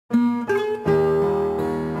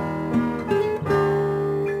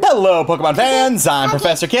Hello, Pokemon fans. I'm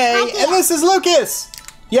Professor K, and this is Lucas.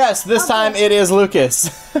 Yes, this time it is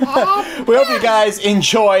Lucas. We hope you guys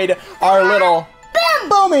enjoyed our little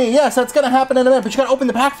boomie. Yes, that's going to happen in a minute, but you got to open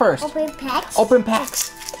the pack first. Open packs? Open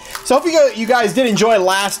packs. So hope you guys did enjoy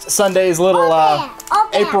last Sunday's little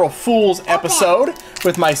April Fool's episode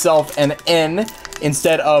with myself and N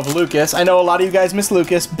instead of Lucas. I know a lot of you guys miss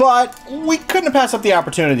Lucas, but we couldn't pass up the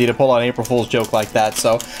opportunity to pull an April Fool's joke like that.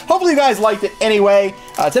 So hopefully you guys liked it anyway.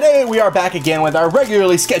 Today we are back again with our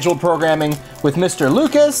regularly scheduled programming with Mr.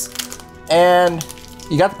 Lucas. And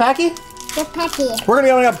you got the packy? The packy. We're going to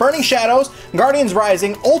be opening up Burning Shadows, Guardians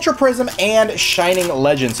Rising, Ultra Prism, and Shining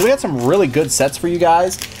Legends. So we got some really good sets for you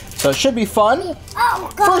guys. So it should be fun.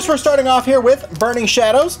 First, we're starting off here with Burning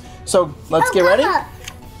Shadows. So let's get ready.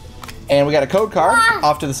 And we got a code card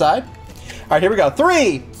off to the side. All right, here we go.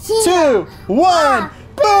 3, 2, 1,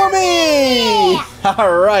 boomie!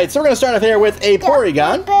 All right, so we're going to start off here with a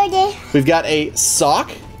Porygon. We've got a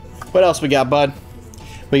Sock. What else we got, bud?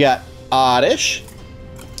 We got Oddish,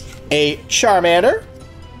 a Charmander,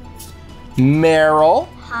 Meryl.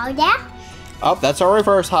 Oh, that's our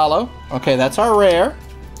reverse holo. Okay, that's our rare.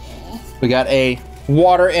 We got a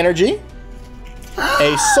Water Energy,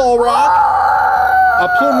 a Solrock, a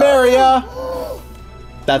Plumeria.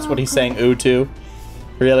 That's what he's saying ooh to.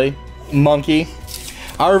 Really? Monkey.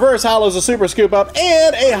 Our reverse holo is a Super Scoop Up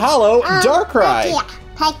and a holo Darkrai.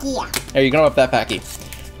 There you go up that packy.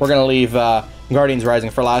 We're going to leave Guardians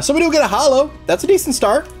Rising for last. So we do get a holo. That's a decent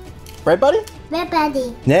start. Right, buddy? Right,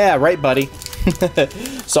 buddy. Yeah, right, buddy.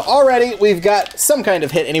 So already we've got some kind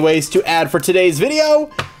of hit anyways to add for today's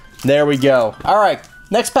video. There we go. All right,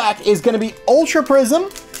 next pack is going to be Ultra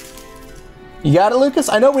Prism. You got it, Lucas?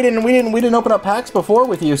 I know we didn't open up packs before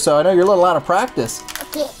with you, so I know you're a little out of practice.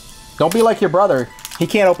 Okay. Don't be like your brother. He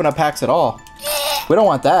can't open up packs at all. We don't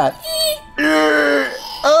want that.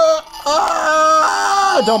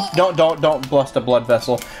 Don't bust a blood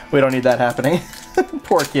vessel. We don't need that happening.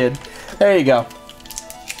 Poor kid. There you go.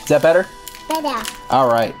 Is that better? Better. All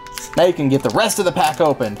right. Now you can get the rest of the pack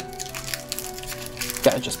opened.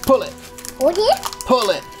 Gotta just pull it. Hold it. Pull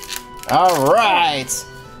it. All right.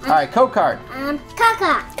 All right, code card.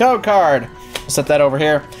 Code card. We'll set that over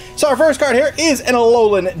here. So our first card here is an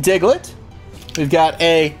Alolan Diglett. We've got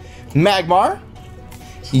a Magmar,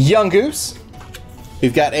 Yungoos.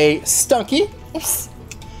 We've got a Stunky,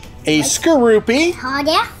 a Skorupi.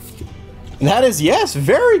 That is, yes,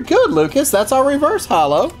 very good, Lucas. That's our reverse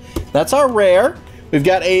holo. That's our rare. We've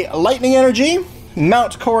got a Lightning Energy,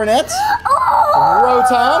 Mount Coronet,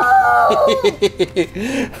 Rotom.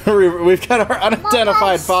 We've got our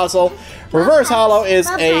unidentified fossil. Reverse holo is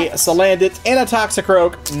a Salandit and a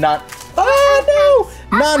Toxicroak.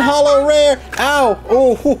 Non-holo rare. Ow.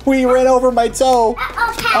 Oh, we ran over my toe.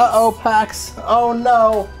 Uh-oh, Pax. Oh,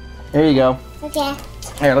 no. There you go. Okay.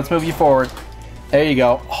 Here, let's move you forward. There you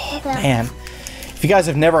go. Oh, man. If you guys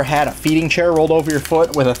have never had a feeding chair rolled over your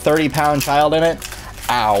foot with a 30-pound child in it,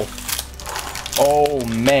 ow. Oh,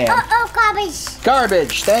 man. Garbage.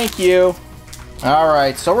 Garbage. Thank you. All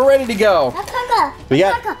right, so we're ready to go. We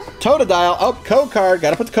got Totodile. Oh, code card. Got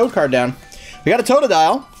to put the code card down. We got a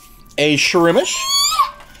Totodile, a Shroomish,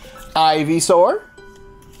 Ivysaur.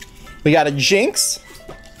 We got a Jinx.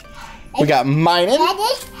 We got Minun.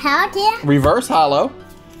 Reverse holo.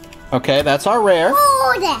 Okay, that's our rare.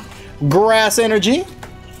 Grass Energy.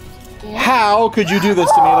 How could you do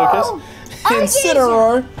this to me, Lucas?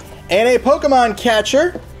 Incineroar. And a Pokemon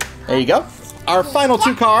Catcher. There you go. Our final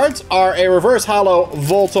two cards are a reverse holo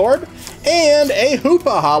Voltorb and a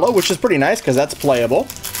Hoopa holo, which is pretty nice because that's playable.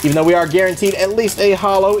 Even though we are guaranteed at least a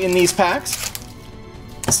holo in these packs.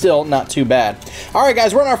 Still not too bad. All right,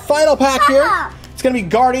 guys, we're in our final pack here. It's going to be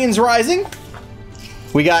Guardians Rising.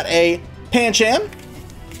 We got a Pancham,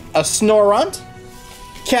 a Snorunt,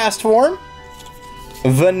 Castform,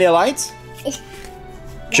 Vanillite,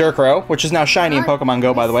 Jerkro, which is now shiny in Pokemon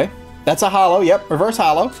Go, by the way. That's a holo. Yep, reverse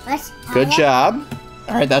holo. Good job.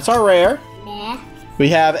 All right, that's our rare. We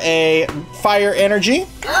have a Fire Energy,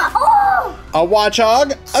 a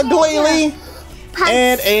Watchog, a Glalie,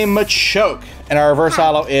 and a Machoke. And our reverse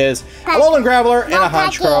holo is a Alolan Graveler and a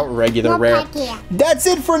Honchkrow regular rare. That's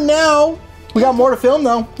it for now. We got more to film,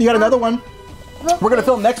 though. You got another one. We're going to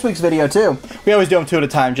film next week's video, too. We always do them 2 at a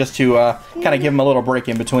time just to kind of give them a little break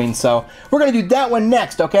in between. So we're going to do that one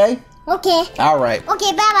next, okay? Okay. All right.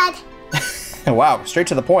 Okay, bye-bye. Wow, straight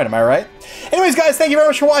to the point, am I right? Anyways, guys, thank you very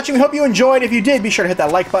much for watching. We hope you enjoyed. If you did, be sure to hit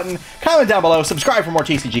that like button, comment down below, subscribe for more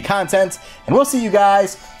TCG content, and we'll see you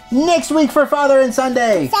guys next week for Father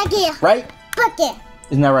Sonday. Right?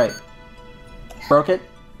 Isn't that right? Broke it?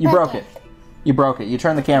 You broke it. You broke it. You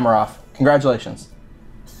turned the camera off. Congratulations.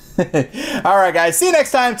 Alright guys, see you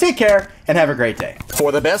next time, take care, and have a great day.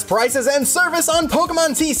 For the best prices and service on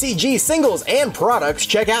Pokemon TCG singles and products,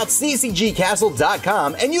 check out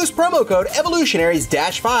ccgcastle.com and use promo code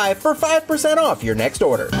Evolutionaries-5 for 5% off your next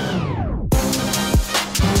order.